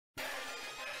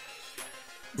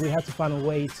We have to find a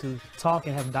way to talk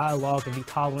and have dialogue and be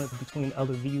tolerant between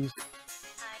other views.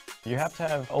 You have to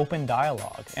have open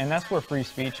dialogue, and that's where free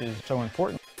speech is so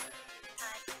important.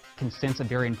 Consent's a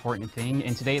very important thing,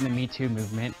 and today in the Me Too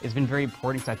movement, it's been very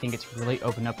important because I think it's really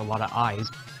opened up a lot of eyes.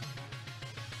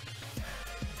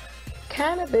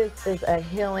 Cannabis is a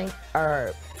healing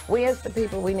herb. We as the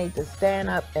people, we need to stand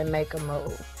up and make a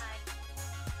move.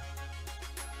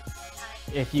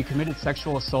 If you committed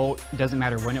sexual assault, it doesn't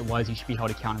matter when it was, you should be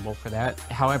held accountable for that.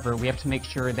 However, we have to make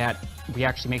sure that we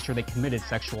actually make sure they committed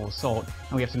sexual assault,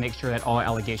 and we have to make sure that all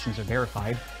allegations are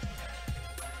verified.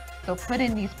 So put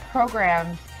in these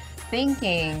programs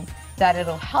thinking that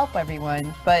it'll help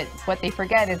everyone, but what they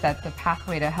forget is that the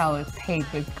pathway to hell is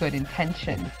paved with good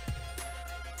intention.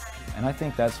 And I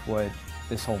think that's what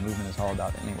this whole movement is all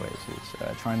about anyways,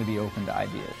 is trying to be open to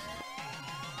ideas.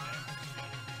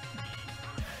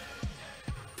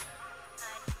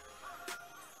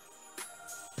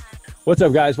 What's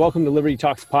up, guys? Welcome to Liberty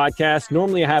Talks podcast.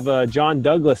 Normally I have John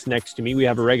Douglas next to me. We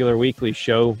have a regular weekly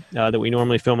show that we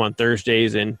normally film on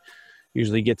Thursdays and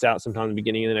usually gets out sometime in the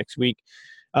beginning of the next week.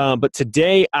 But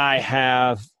today I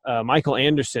have Michael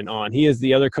Anderson on. He is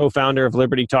the other co-founder of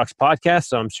Liberty Talks podcast.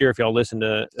 So I'm sure if y'all listen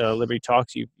to Liberty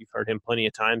Talks, you've heard him plenty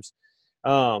of times.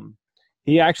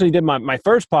 He actually did my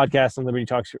first podcast on Liberty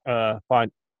Talks.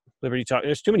 Liberty Talk.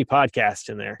 There's too many podcasts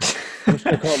in there. I'm just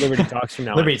going to call it Liberty Talks from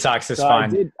now on. Liberty Talks is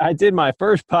fine. I did my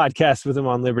first podcast with him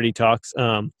on Liberty Talks.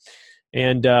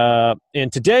 And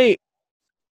today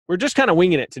we're just kind of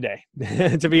winging it today,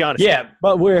 to be honest. Yeah.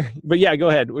 But yeah, go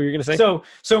ahead. What were you going to say?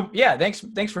 So yeah,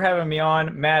 thanks for having me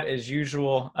on, Matt, as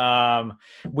usual.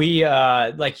 We,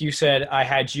 like you said, I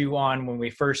had you on when we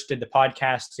first did the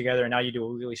podcast together, and now you do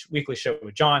a weekly show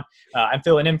with John. I'm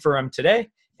filling in for him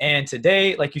today. And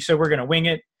today, like you said, we're going to wing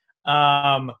it.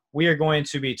 We are going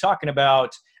to be talking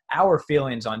about our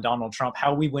feelings on Donald Trump,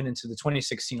 how we went into the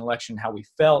 2016 election, how we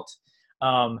felt,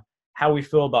 how we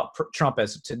feel about Trump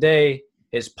as of today,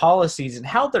 his policies, and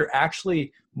how they're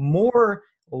actually more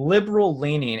liberal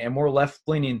leaning and more left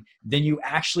leaning than you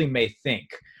actually may think.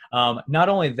 Not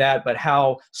only that, but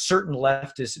how certain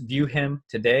leftists view him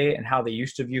today and how they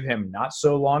used to view him not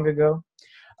so long ago.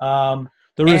 The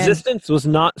resistance was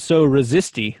not so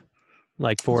resisty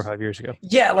like 4 or 5 years ago.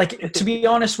 Yeah, like, to be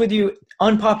honest with you,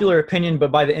 unpopular opinion,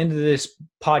 but by the end of this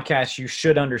podcast, you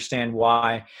should understand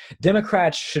why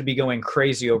Democrats should be going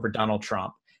crazy over Donald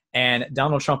Trump. And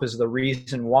Donald Trump is the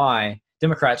reason why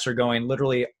Democrats are going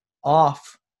literally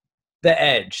off the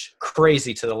edge,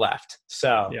 crazy to the left.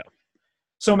 So, yeah.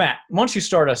 So Matt, why don't you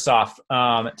start us off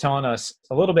telling us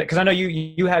a little bit, because I know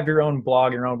you have your own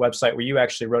blog, your own website where you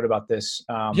actually wrote about this.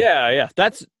 Yeah.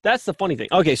 That's the funny thing.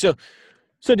 Okay, so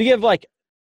to give like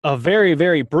a very,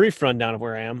 very brief rundown of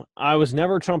where I am, I was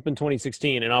never Trump in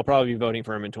 2016, and I'll probably be voting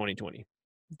for him in 2020.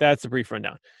 That's the brief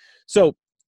rundown. So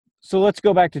let's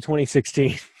go back to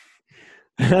 2016.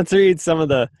 Let's read some of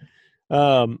the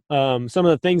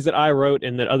things that I wrote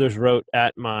and that others wrote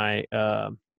at my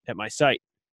site.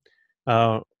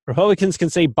 Republicans can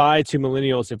say bye to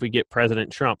millennials if we get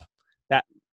President Trump. I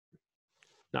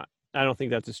don't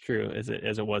think that's as true as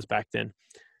it was back then,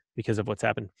 because of what's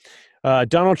happened.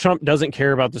 Donald Trump doesn't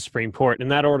care about the Supreme Court. In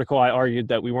that article, I argued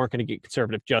that we weren't going to get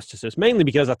conservative justices, mainly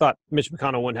because I thought Mitch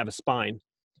McConnell wouldn't have a spine,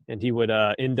 and he would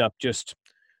end up just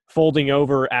folding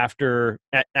over after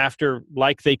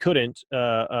like they couldn't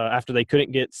after they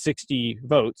couldn't get 60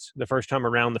 votes the first time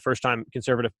around. The first time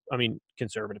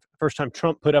first time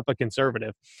Trump put up a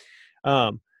conservative.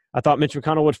 I thought Mitch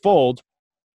McConnell would fold,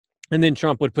 and then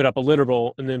Trump would put up a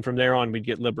liberal, and then from there on we'd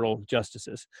get liberal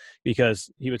justices, because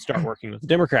he would start working with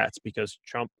Democrats, because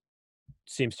Trump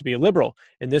seems to be a liberal.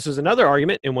 And this was another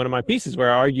argument in one of my pieces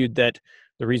where I argued that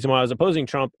the reason why I was opposing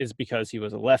Trump is because he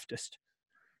was a leftist.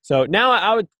 So now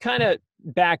I would kind of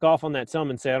back off on that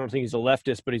some and say I don't think he's a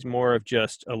leftist, but he's more of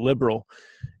just a liberal.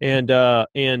 And I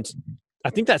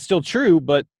think that's still true,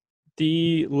 but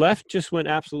the left just went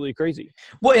absolutely crazy.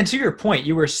 Well, and to your point,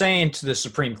 you were saying to the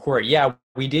Supreme Court, yeah,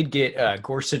 we did get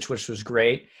Gorsuch, which was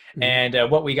great. Mm-hmm.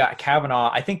 And what we got,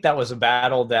 Kavanaugh, I think that was a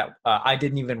battle that I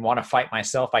didn't even want to fight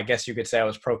myself. I guess you could say I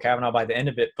was pro-Kavanaugh by the end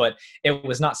of it, but it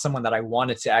was not someone that I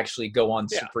wanted to actually go on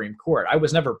the Supreme Court. I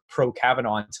was never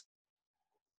pro-Kavanaugh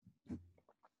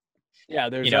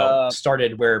until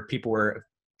started where people were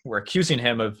accusing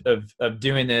him of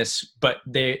doing this, but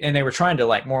they were trying to,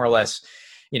 like, more or less,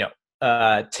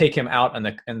 take him out in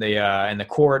the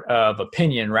court of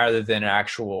opinion rather than an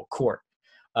actual court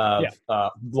of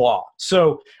law.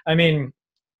 So, I mean,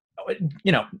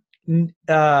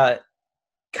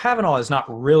 Kavanaugh is not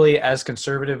really as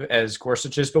conservative as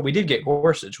Gorsuch is, but we did get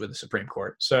Gorsuch with the Supreme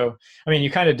Court. So, I mean, you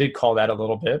kind of did call that a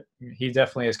little bit. He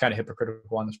definitely is kind of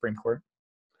hypocritical on the Supreme Court.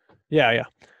 Yeah.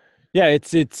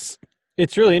 It's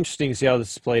really interesting to see how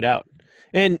this is played out.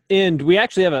 And we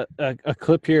actually have a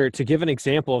clip here to give an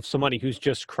example of somebody who's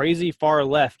just crazy far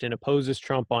left and opposes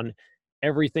Trump on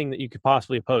everything that you could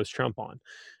possibly oppose Trump on.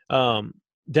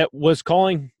 That was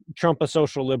calling Trump a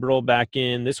social liberal back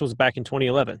in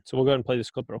 2011. So we'll go ahead and play this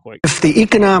clip real quick. If the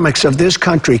economics of this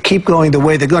country keep going the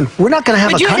way they're going, we're not going to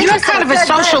have a country. You're kind of a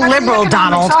social liberal,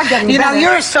 Donald. You know,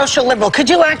 you're a social liberal. Could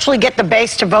you actually get the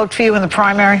base to vote for you in the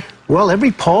primary? Well,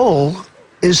 every poll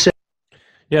is.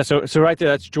 Yeah, so right there,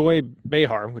 that's Joy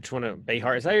Behar. Which one of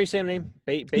Behar? Is that how you say her name?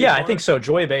 Yeah, I think so.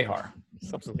 Joy Behar.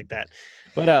 Something like that.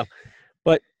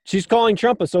 But she's calling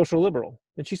Trump a social liberal.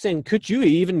 And she's saying, could you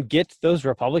even get those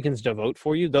Republicans to vote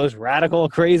for you? Those radical,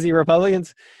 crazy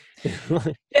Republicans?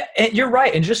 Yeah, and you're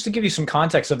right. And just to give you some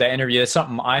context of that interview, it's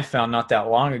something I found not that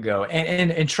long ago.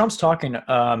 And Trump's talking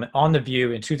on The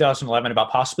View in 2011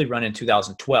 about possibly running in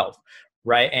 2012.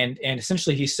 Right. And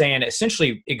essentially he's saying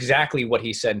exactly what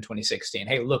he said in 2016.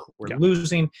 Hey, look, we're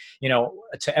losing,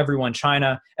 to everyone,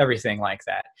 China, everything like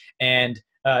that. And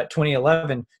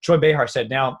 2011, Joy Behar said,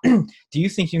 now, do you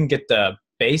think you can get the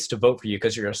base to vote for you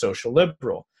because you're a social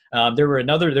liberal? There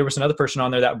was another person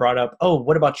on there that brought up, oh,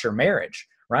 what about your marriage?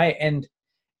 Right. And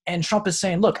Trump is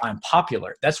saying, look, I'm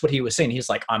popular. That's what he was saying. He's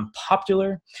like, I'm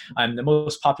popular. I'm the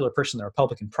most popular person in the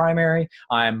Republican primary.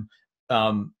 I'm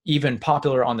even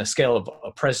popular on the scale of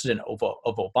a president of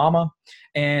Obama.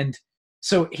 And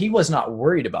so he was not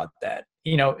worried about that,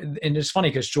 and it's funny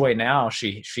because Joy now,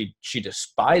 she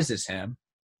despises him,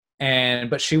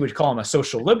 but she would call him a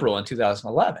social liberal in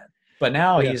 2011. But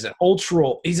now he's an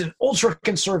ultra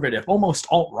conservative, almost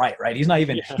alt-right, right? He's not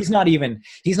even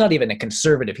a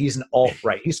conservative. He's an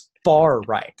alt-right. He's far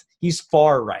right. It's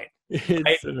right?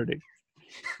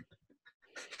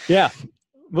 Yeah.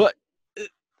 But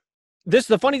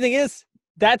the funny thing is,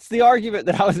 that's the argument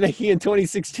that I was making in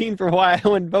 2016 for why I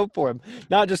wouldn't vote for him.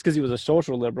 Not just because he was a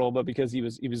social liberal, but because he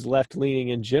was left leaning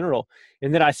in general.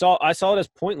 And then I saw it as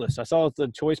pointless. I saw the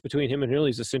choice between him and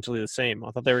Hillary is essentially the same.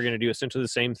 I thought they were going to do essentially the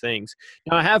same things.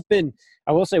 Now I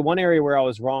will say one area where I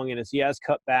was wrong, and is he has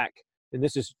cut back, and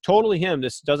this is totally him.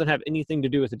 This doesn't have anything to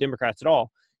do with the Democrats at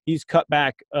all. He's cut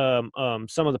back some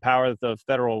of the power that the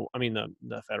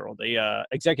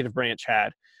executive branch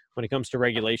had when it comes to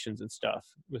regulations and stuff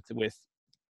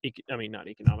not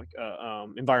economic,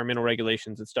 environmental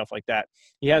regulations and stuff like that.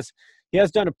 He has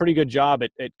done a pretty good job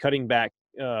at cutting back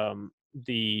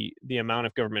the amount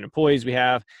of government employees we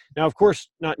have. Now, of course,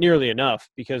 not nearly enough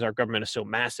because our government is so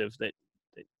massive that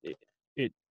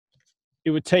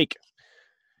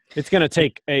it's going to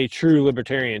take a true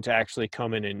libertarian to actually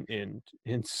come in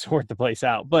and sort the place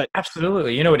out. But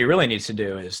absolutely, what he really needs to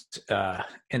do is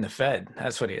in the Fed.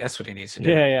 That's what he needs to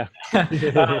do. Yeah.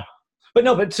 But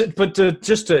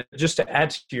just to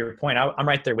add to your point, I'm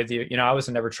right there with you. I was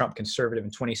a never Trump conservative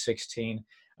in 2016.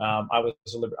 I'm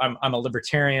a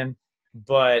libertarian,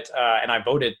 but and I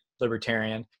voted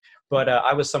libertarian, but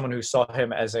I was someone who saw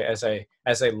him as a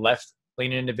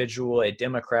left-leaning individual, a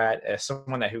Democrat, as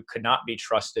someone who could not be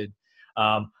trusted.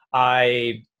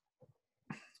 I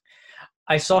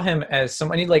saw him as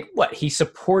somebody he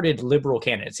supported liberal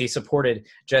candidates. He supported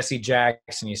Jesse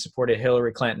Jackson. He supported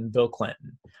Hillary Clinton, Bill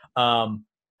Clinton.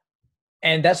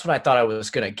 And that's what I thought I was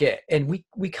going to get. And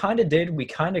we kind of did. We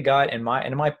kind of got, in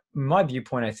my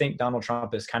viewpoint, I think Donald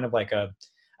Trump is kind of like a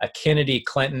Kennedy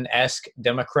Clinton-esque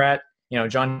Democrat,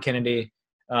 John Kennedy,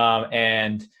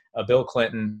 and a Bill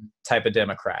Clinton type of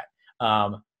Democrat.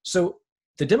 So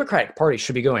the Democratic Party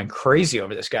should be going crazy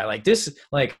over this guy.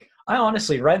 I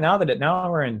honestly, right now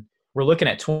we're looking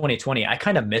at 2020, I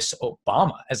kind of miss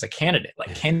Obama as a candidate,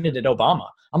 candidate Obama.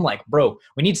 I'm like, bro,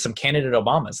 we need some candidate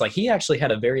Obamas. He actually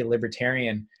had a very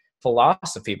libertarian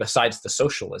philosophy besides the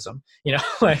socialism,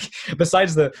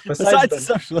 besides the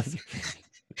socialism.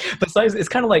 Besides, it's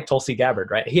kind of like Tulsi Gabbard,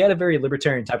 right? He had a very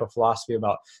libertarian type of philosophy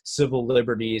about civil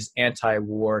liberties,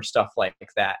 anti-war, stuff like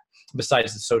that,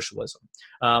 besides the socialism.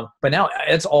 But now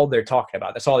that's all they're talking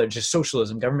about. That's all they're just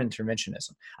socialism, government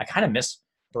interventionism. I kind of miss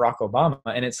Barack Obama.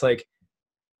 And it's like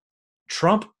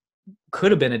Trump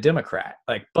could have been a Democrat,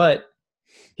 but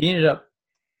he ended up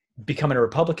becoming a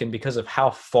Republican because of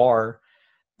how far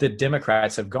the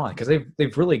Democrats have gone, because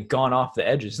they've really gone off the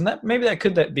edges. And that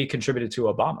could be contributed to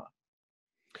Obama.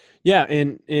 Yeah,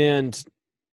 and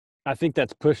I think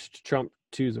that's pushed Trump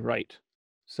to the right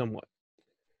somewhat.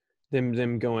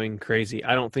 Them going crazy.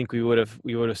 I don't think we would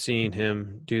have seen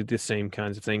him do the same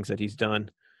kinds of things that he's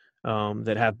done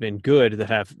that have been good, that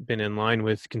have been in line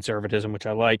with conservatism, which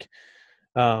I like,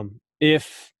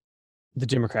 if the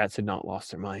Democrats had not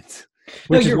lost their minds,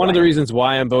 which is one of the reasons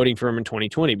why I'm voting for him in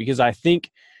 2020, because I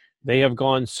think they have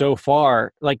gone so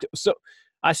far. So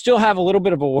I still have a little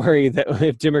bit of a worry that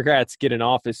if Democrats get in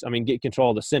office, get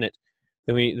control of the Senate,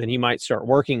 then he might start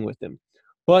working with them.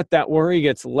 But that worry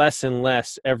gets less and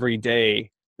less every day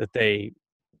that they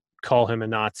call him a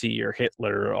Nazi or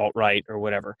Hitler or alt-right or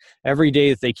whatever. Every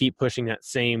day that they keep pushing that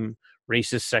same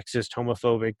racist, sexist,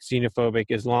 homophobic, xenophobic,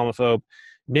 Islamophobe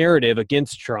narrative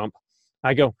against Trump,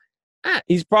 I go,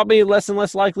 he's probably less and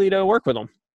less likely to work with them.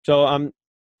 So I'll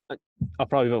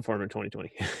probably vote for him in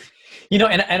 2020.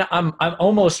 And I'm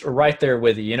almost right there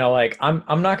with you.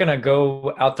 I'm not going to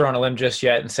go out there on a limb just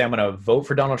yet and say I'm going to vote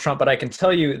for Donald Trump, but I can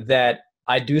tell you that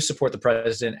I do support the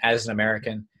president as an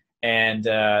American. And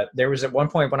there was at one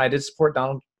point when I did support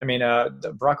Barack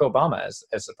Obama as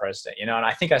the president, and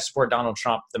I think I support Donald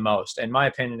Trump the most. In my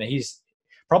opinion, he's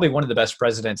probably one of the best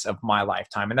presidents of my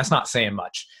lifetime. And that's not saying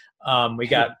much. In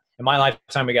my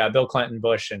lifetime, we got Bill Clinton,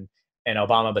 Bush, and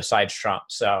Obama besides Trump.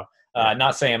 So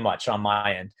not saying much on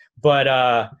my end.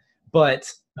 So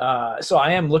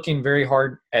I am looking very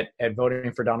hard at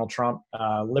voting for Donald Trump.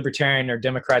 Libertarian or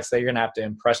Democrats, they're going to have to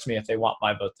impress me if they want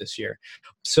my vote this year.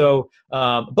 So,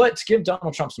 but to give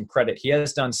Donald Trump some credit, he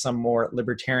has done some more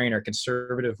libertarian or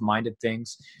conservative-minded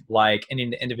things, like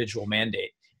ending the individual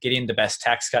mandate, getting the best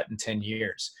tax cut in 10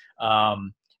 years,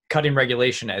 cutting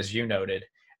regulation, as you noted,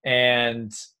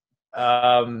 and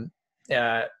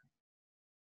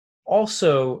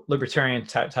also libertarian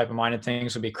type of minded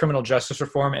things would be criminal justice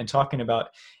reform and talking about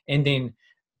ending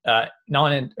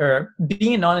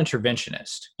being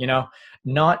non-interventionist,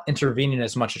 not intervening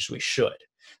as much as we should.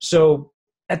 So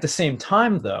at the same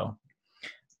time, though,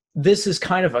 this is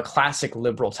kind of a classic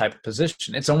liberal type of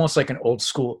position. It's almost like an old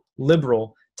school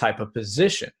liberal type of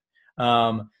position. We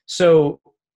have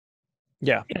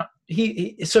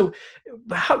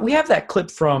that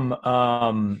clip from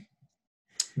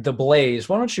The Blaze.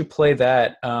 Why don't you play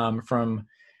that from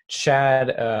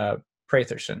Chad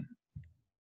Pratherson?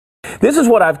 This is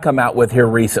what I've come out with here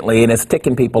recently, and it's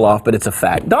ticking people off, but it's a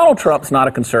fact. Donald Trump's not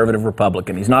a conservative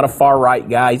Republican. He's not a far-right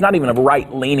guy. He's not even a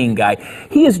right-leaning guy.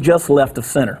 He is just left of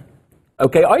center.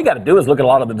 Okay, all you got to do is look at a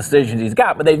lot of the decisions he's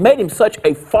got, but they've made him such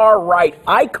a far-right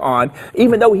icon,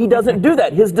 even though he doesn't do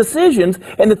that. His decisions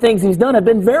and the things he's done have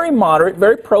been very moderate,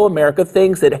 very pro-America,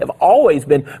 things that have always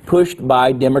been pushed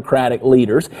by Democratic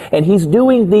leaders, and he's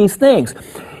doing these things.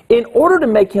 In order to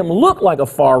make him look like a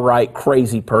far-right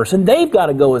crazy person, they've got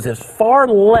to go as far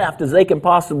left as they can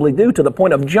possibly do, to the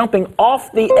point of jumping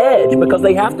off the edge, because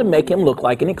they have to make him look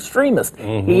like an extremist.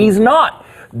 Mm-hmm. He's not.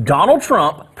 Donald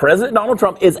Trump, President Donald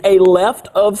Trump, is a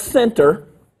left-of-center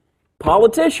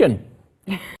politician.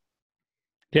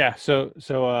 Yeah, so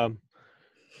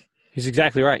he's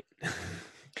exactly right.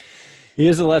 He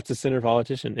is a left-of-center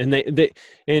politician, and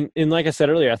and like I said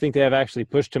earlier, I think they have actually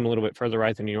pushed him a little bit further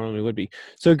right than he normally would be.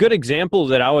 So a good example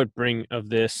that I would bring of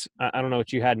this, I don't know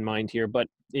what you had in mind here, but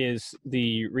is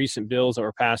the recent bills that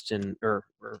were passed or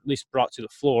at least brought to the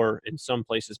floor, in some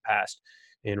places passed,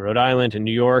 in Rhode Island and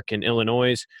New York and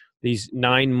Illinois, these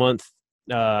 9-month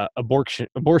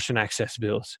abortion access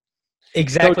bills.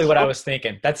 Exactly what I was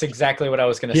thinking. That's exactly what I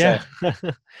was going to say.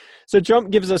 So Trump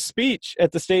gives a speech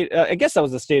at the state, I guess that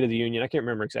was the State of the Union. I can't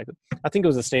remember exactly. I think it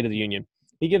was the State of the Union.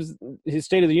 He gives his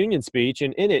State of the Union speech,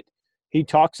 and in it, he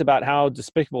talks about how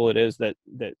despicable it is that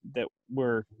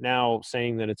we're now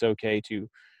saying that it's okay to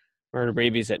murder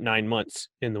babies at 9 months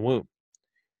in the womb.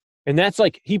 And that's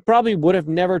like, he probably would have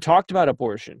never talked about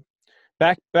abortion.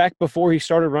 Back before he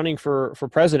started running for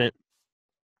president,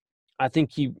 I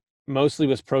think he mostly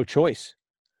was pro-choice.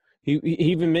 He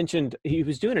even mentioned, he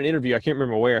was doing an interview, I can't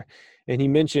remember where, and he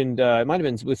mentioned, it might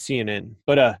have been with CNN,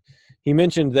 but he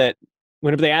mentioned that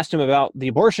whenever they asked him about the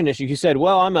abortion issue, he said,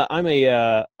 well,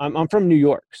 I'm from New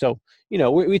York, so,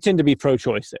 we tend to be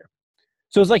pro-choice there.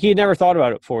 So it's like he had never thought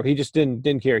about it before. He just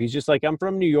didn't care. He's just like, I'm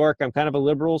from New York, I'm kind of a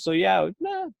liberal, so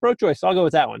pro-choice, I'll go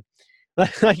with that one.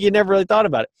 Like, he never really thought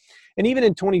about it. And even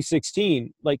in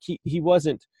 2016, like he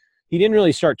didn't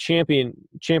really start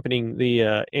championing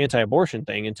the anti-abortion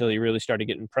thing until he really started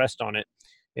getting pressed on it,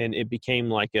 and it became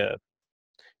like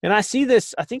and I see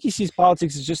this. I think he sees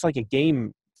politics as just like a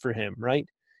game for him, right?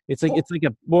 It's like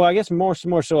I guess more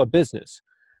so a business.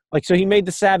 Like, so he made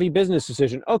the savvy business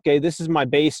decision. Okay, this is my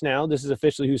base now. This is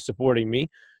officially who's supporting me.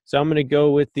 So I'm going to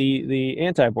go with the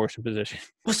anti-abortion position.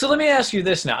 Well, so let me ask you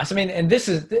this now. I mean, and this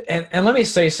is, and let me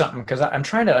say something, because I'm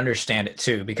trying to understand it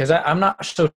too, because I'm not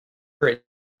so sure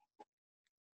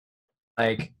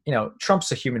like, you know,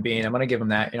 Trump's a human being. I'm going to give him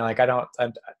that. You know, like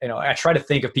I try to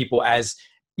think of people as,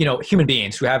 you know, human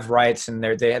beings who have rights and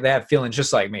they have feelings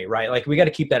just like me, right? Like we got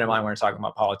to keep that in mind when we're talking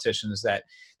about politicians that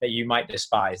you might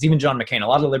despise. Even John McCain. A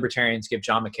lot of libertarians give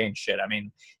John McCain shit. I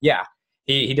mean, yeah,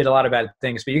 he did a lot of bad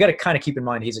things, but you got to kind of keep in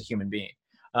mind he's a human being.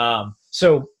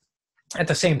 So at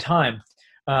the same time,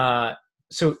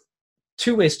 so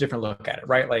two ways to different look at it,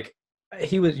 right? Like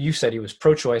you said he was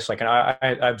pro-choice, like, and I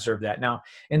observed that. Now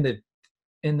in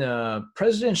the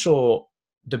presidential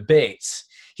debates,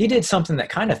 he did something that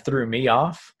kind of threw me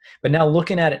off, but now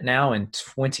looking at it now in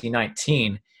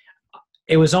 2019,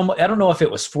 it was almost, I don't know if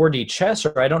it was 4D chess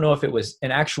or I don't know if it was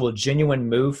an actual genuine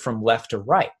move from left to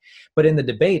right. But in the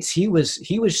debates, he was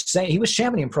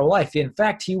championing pro-life. In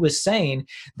fact, he was saying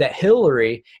that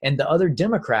Hillary and the other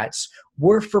Democrats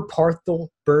were for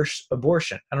partial birth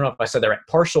abortion. I don't know if I said that right.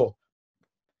 Partial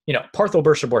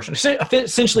birth abortion,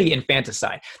 essentially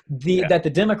infanticide. That the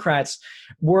Democrats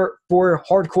were for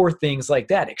hardcore things like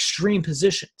that, extreme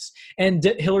positions. And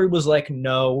Hillary was like,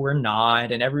 no, we're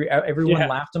not. And everyone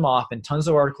laughed him off. And tons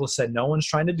of articles said, no one's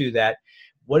trying to do that.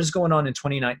 What is going on in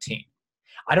 2019?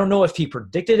 I don't know if he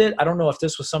predicted it. I don't know if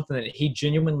this was something that he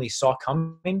genuinely saw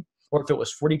coming or if it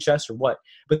was 4D chess or what.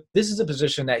 But this is a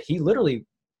position that he literally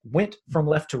went from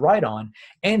left to right on.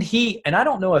 And I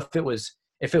don't know if it was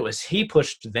he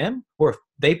pushed them or if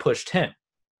they pushed him,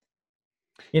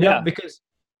 because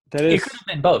it could have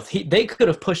been both. They could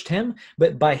have pushed him,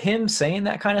 but by him saying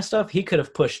that kind of stuff, he could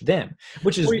have pushed them,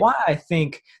 which is why I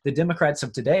think the Democrats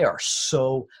of today are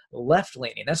so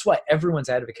left-leaning. That's why everyone's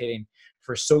advocating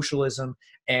for socialism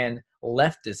and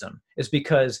leftism, is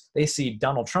because they see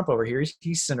Donald Trump over here.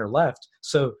 He's center-left.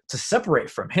 So to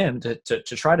separate from him, to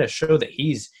try to show that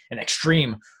he's an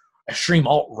extreme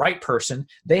alt-right person,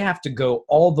 they have to go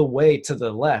all the way to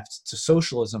the left to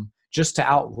socialism just to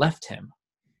out-left him.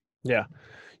 Yeah.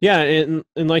 And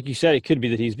like you said, it could be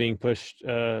that he's being pushed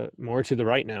more to the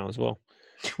right now as well.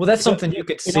 Well, that's something you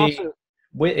could see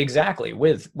with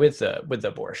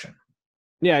abortion.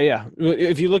 Yeah.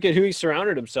 If you look at who he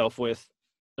surrounded himself with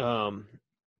from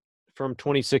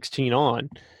 2016 on,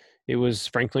 it was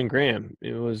Franklin Graham.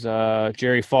 It was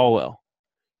Jerry Falwell.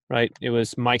 Right, it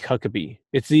was Mike Huckabee.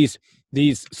 It's these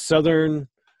southern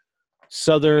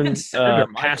pastors.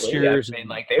 I mean,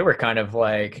 like they were kind of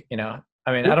like, I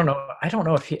mean, I don't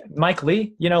know if Mike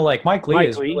Lee, Mike Lee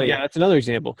is really, that's another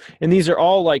example. And these are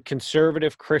all like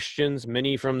conservative Christians,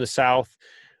 many from the South,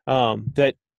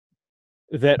 that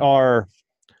are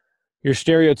your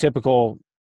stereotypical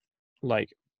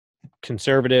like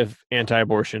conservative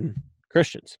anti-abortion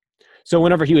Christians. So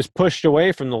whenever he was pushed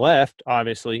away from the left,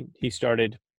 obviously he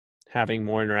started having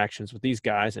more interactions with these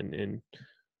guys and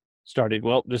started,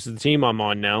 well, this is the team I'm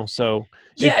on now. So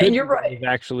and you're right. He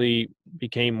actually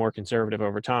became more conservative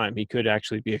over time. He could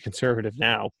actually be a conservative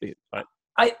now, but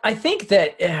I think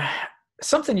that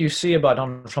something you see about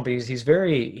Donald Trump is he's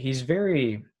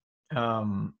very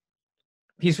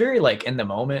like in the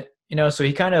moment, so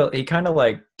he kind of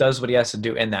like does what he has to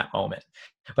do in that moment.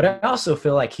 But I also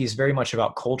feel like he's very much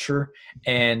about culture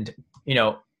and,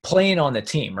 playing on the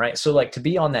team, right? So like to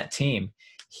be on that team,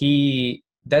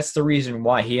 that's the reason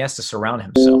why he has to surround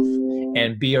himself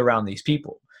and be around these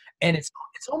people. And it's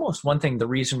almost one thing, the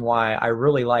reason why I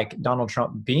really like Donald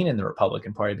Trump being in the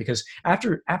Republican Party, because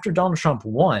after Donald Trump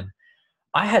won,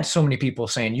 I had so many people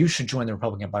saying, you should join the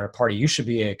Republican Party. You should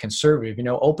be a conservative,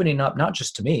 opening up not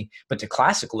just to me, but to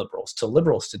classic liberals,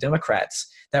 to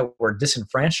Democrats that were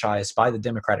disenfranchised by the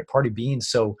Democratic Party being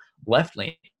so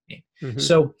left-leaning. Mm-hmm.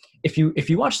 So if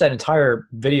you watch that entire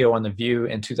video on The View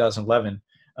in 2011,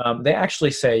 they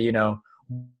actually say,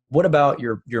 what about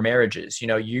your marriages?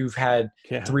 You've had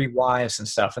 3 wives and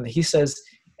stuff. And he says,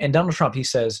 and Donald Trump, he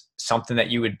says something that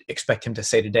you would expect him to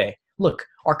say today. Look,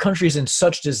 our country is in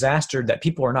such disaster that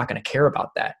people are not going to care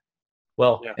about that.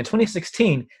 Well, in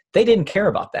 2016, they didn't care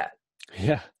about that.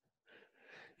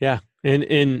 Yeah.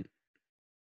 And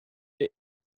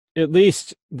at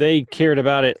least they cared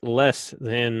about it less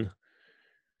than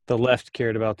the left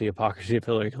cared about the hypocrisy of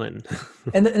Hillary Clinton.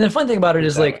 and the fun thing about it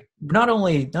is like, not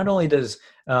only does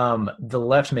the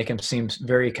left make him seem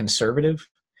very conservative,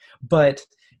 but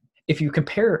if you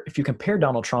compare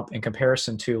Donald Trump in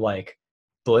comparison to like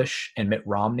Bush and Mitt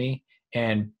Romney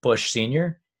and Bush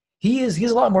Sr., he's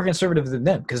a lot more conservative than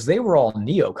them because they were all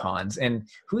neocons. And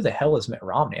who the hell is Mitt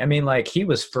Romney? I mean, like he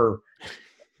was for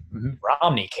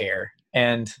Romney care.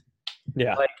 And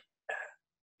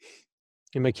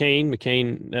and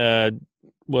McCain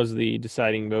was the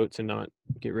deciding vote to not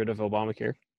get rid of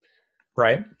Obamacare.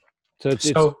 Right. So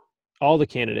it's all the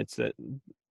candidates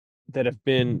that have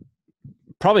been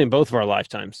probably in both of our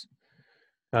lifetimes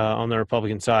on the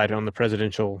Republican side, on the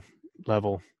presidential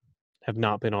level, have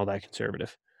not been all that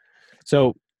conservative.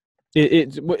 So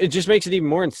it just makes it even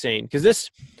more insane, because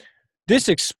this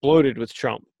exploded with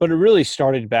Trump, but it really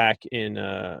started back in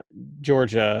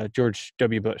George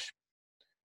W. Bush.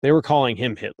 They were calling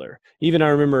him Hitler. Even I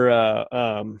remember,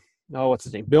 what's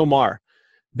his name? Bill Maher.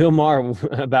 Bill Maher,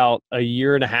 about a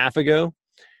year and a half ago,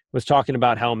 was talking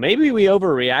about how maybe we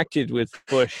overreacted with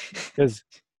Bush, because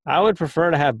I would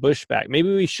prefer to have Bush back.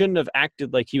 Maybe we shouldn't have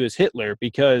acted like he was Hitler,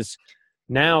 because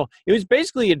now it was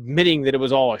basically admitting that it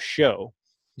was all a show.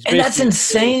 And that's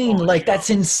insane. Like, that's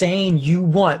insane. You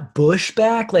want Bush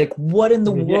back? Like, what in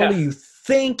the world are you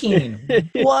thinking?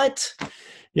 What?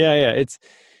 Yeah.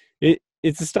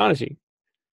 It's astonishing.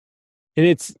 And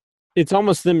it's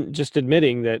almost them just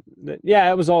admitting that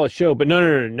it was all a show, but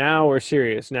no, now we're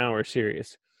serious.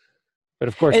 But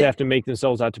of course, they have to make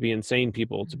themselves out to be insane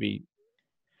people to be.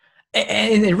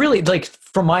 And it really, like,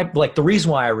 from my, like, the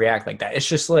reason why I react like that, it's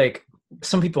just like,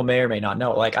 some people may or may not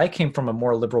know, like, I came from a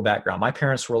more liberal background. My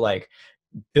parents were like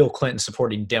Bill Clinton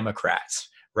supporting Democrats,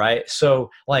 right? So,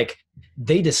 like,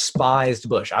 they despised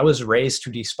Bush. I was raised to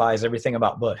despise everything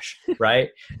about Bush, right?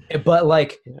 But,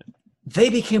 like, they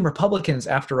became Republicans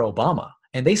after Obama,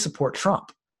 and they support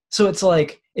Trump. So it's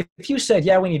like, if you said,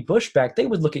 yeah, we need Bush back, they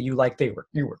would look at you like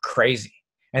you were crazy.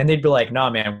 And they'd be like, nah,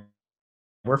 man,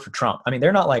 we're for Trump. I mean,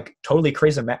 they're not like totally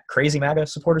crazy MAGA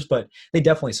supporters, but they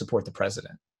definitely support the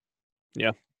president.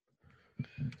 Yeah.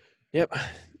 Yep.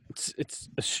 It's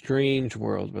a strange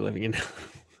world we're living in.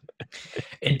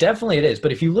 It is.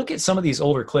 But if you look at some of these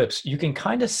older clips, you can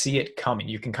kind of see it coming.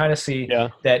 You can kind of see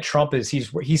that Trump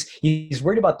he's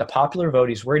worried about the popular vote.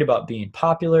 He's worried about being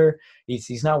popular.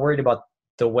 He's not worried about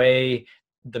the way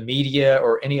the media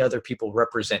or any other people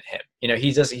represent him. You know,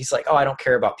 he's like, oh, I don't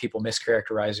care about people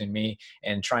mischaracterizing me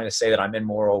and trying to say that I'm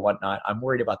immoral, whatnot. I'm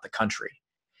worried about the country.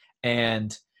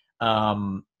 And,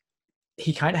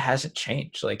 he kind of hasn't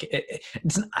changed. Like,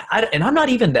 and I'm not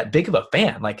even that big of a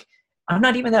fan. Like, I'm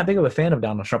not even that big of a fan of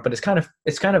Donald Trump, but it's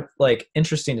kind of like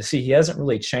interesting to see he hasn't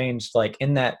really changed, like,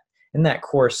 in that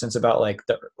course since about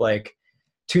like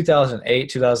 2008,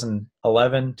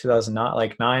 2011,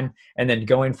 2009, and then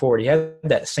going forward, he had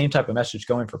that same type of message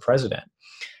going for president.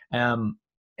 And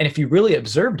if you really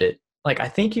observed it, like, I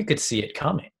think you could see it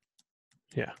coming.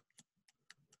 Yeah.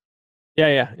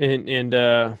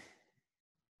 And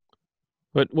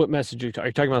what message are you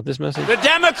talking about? This message? The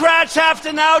Democrats have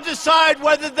to now decide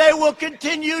whether they will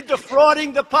continue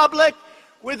defrauding the public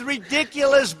with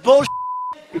ridiculous bullshit.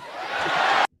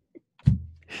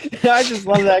 I just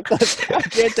love that clip. I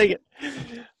can't take it.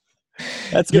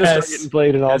 That's going to start getting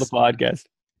played in all the podcasts.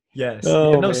 Yes.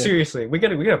 Oh, no, seriously. We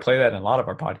gotta play that in a lot of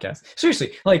our podcasts.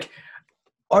 Seriously, like,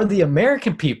 are the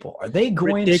American people, are they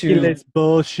going ridiculous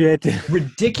bullshit?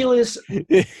 Ridiculous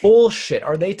bullshit.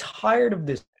 Are they tired of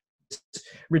this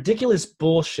ridiculous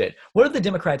bullshit? What are the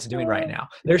Democrats doing right now?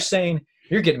 They're saying,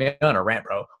 you're getting me on a rant,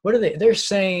 bro. What are they? They're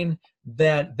saying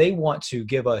that they want to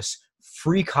give us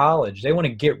free college. They want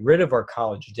to get rid of our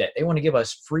college debt. They want to give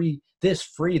us free this,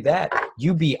 free that,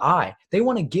 UBI. They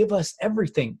want to give us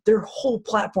everything. Their whole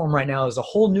platform right now is a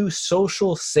whole new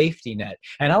social safety net.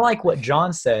 And I like what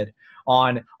John said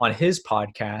on his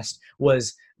podcast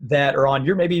was that, or on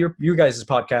your guys'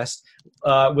 podcast,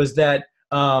 was that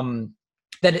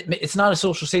that it's not a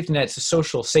social safety net, it's a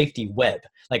social safety web.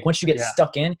 Like, once you get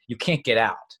stuck in, you can't get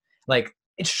out. Like,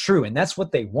 it's true, and that's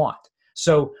what they want.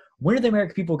 So when are the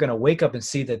American people going to wake up and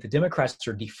see that the Democrats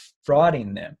are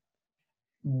defrauding them,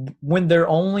 when their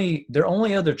only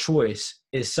other choice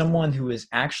is someone who is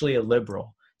actually a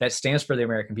liberal that stands for the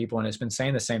American people and has been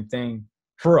saying the same thing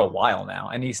for a while now,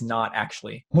 and he's not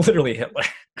actually literally Hitler.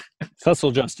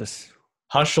 Hustle justice.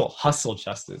 Hustle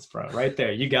justice, bro. Right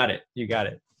there. You got it.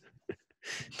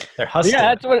 They're hustling.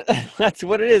 Yeah, that's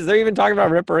what it is. They're even talking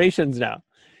about reparations now.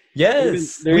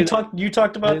 Yes, you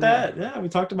talked about that. Yeah, we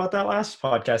talked about that last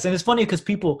podcast, and it's funny because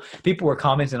people were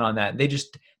commenting on that. They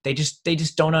just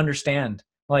don't understand.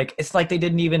 Like, it's like they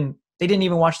didn't even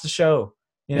watch the show.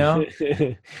 You know,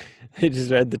 they just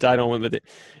read the title and went with it.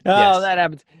 Oh, yes. That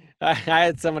happens. I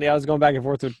had somebody I was going back and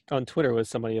forth with on Twitter with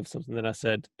somebody of something that I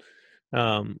said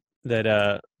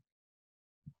that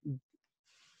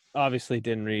obviously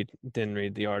didn't read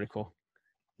the article.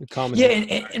 Yeah,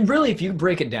 and really, if you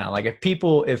break it down, like, if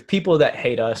people that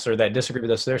hate us or that disagree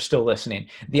with us, they're still listening.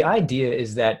 The idea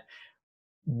is that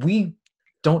we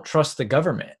don't trust the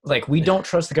government. Like, we don't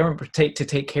trust the government to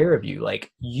take care of you.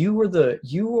 Like,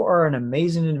 you are an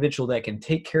amazing individual that can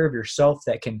take care of yourself,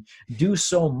 that can do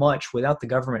so much without the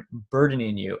government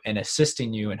burdening you and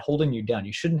assisting you and holding you down.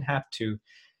 You shouldn't have to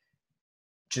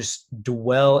just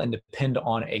dwell and depend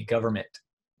on a government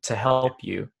to help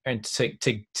you and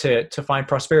to find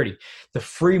prosperity. The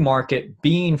free market,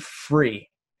 being free,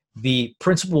 the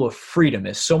principle of freedom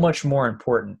is so much more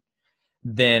important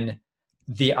than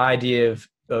the idea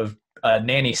of a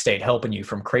nanny state helping you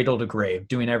from cradle to grave,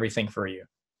 doing everything for you.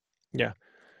 Yeah.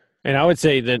 And I would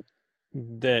say that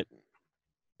and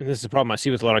this is a problem I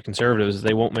see with a lot of conservatives, is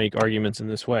they won't make arguments in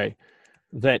this way,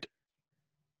 that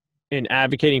in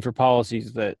advocating for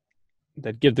policies that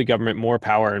give the government more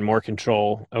power and more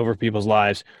control over people's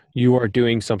lives, you are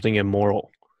doing something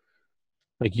immoral.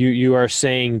 Like you are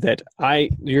saying that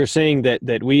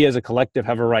that we as a collective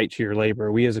have a right to your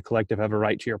labor. We as a collective have a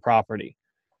right to your property.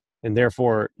 And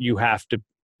therefore you have to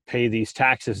pay these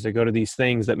taxes to go to these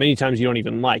things that many times you don't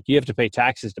even like. You have to pay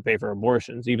taxes to pay for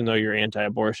abortions, even though you're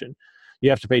anti-abortion. You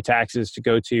have to pay taxes to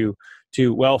go to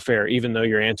welfare, even though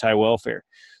you're anti-welfare.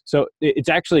 So it's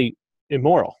actually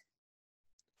immoral.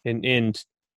 And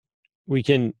we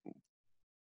can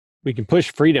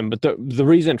push freedom, but the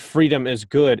reason freedom is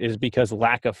good is because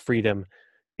lack of freedom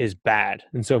is bad.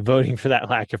 And so voting for that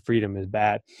lack of freedom is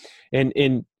bad.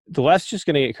 And the left's just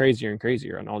going to get crazier and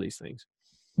crazier on all these things.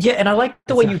 Yeah, and I like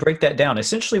the way you break that down.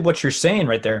 Essentially what you're saying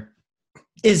right there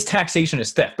is taxation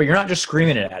is theft, but you're not just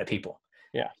screaming it at people.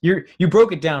 Yeah. You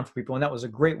broke it down for people, and that was a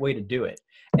great way to do it.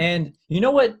 And you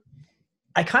know what?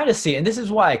 I kind of see, and this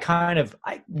is why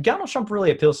Donald Trump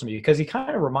really appeals to me, because he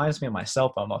kind of reminds me of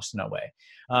myself almost in a way.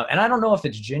 And I don't know if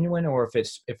it's genuine or if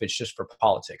it's just for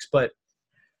politics, but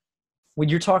when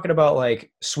you're talking about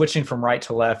like switching from right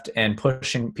to left and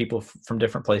pushing people from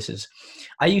different places,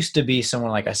 I used to be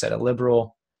someone, like I said, a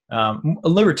liberal, a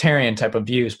libertarian type of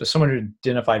views, but someone who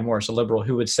identified more as a liberal,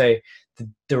 who would say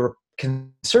the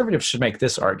conservatives should make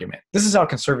this argument. This is how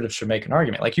conservatives should make an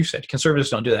argument. Like you said, conservatives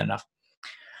don't do that enough.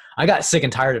 I got sick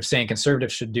and tired of saying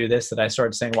conservatives should do this, that I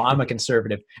started saying, well, I'm a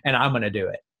conservative and I'm going to do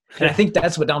it. And I think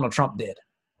that's what Donald Trump did.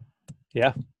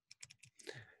 Yeah.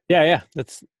 Yeah.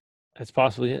 That's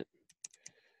possibly it.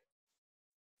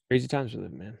 Crazy times we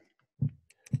live in, man.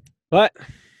 But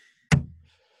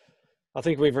I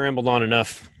think we've rambled on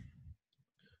enough.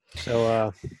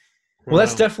 So, well,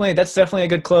 that's definitely a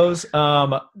good close.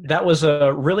 That was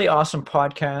a really awesome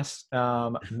podcast.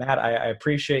 Matt, I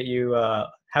appreciate you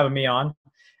having me on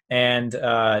and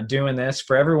doing this.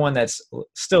 For everyone that's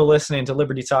still listening to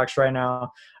Liberty Talks right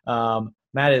now,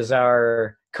 Matt is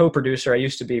our co-producer. I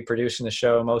used to be producing the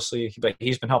show mostly, but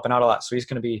he's been helping out a lot. So he's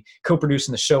going to be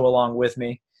co-producing the show along with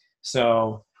me.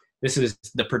 So this is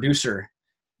the producer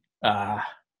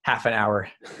half an hour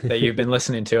that you've been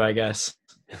listening to, I guess.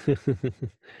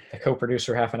 The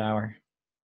co-producer half an hour.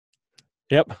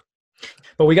 Yep.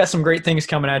 But we got some great things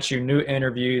coming at you, new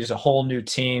interviews, a whole new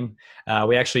team.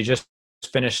 We actually just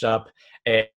finished up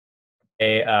a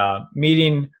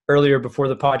meeting earlier before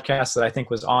the podcast that I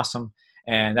think was awesome.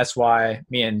 And that's why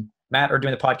me and Matt are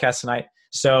doing the podcast tonight.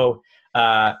 So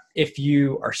if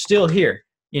you are still here,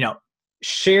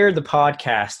 share the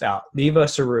podcast out, leave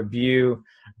us a review,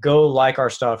 go like our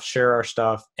stuff, share our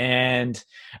stuff, and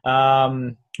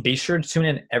be sure to tune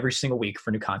in every single week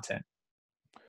for new content.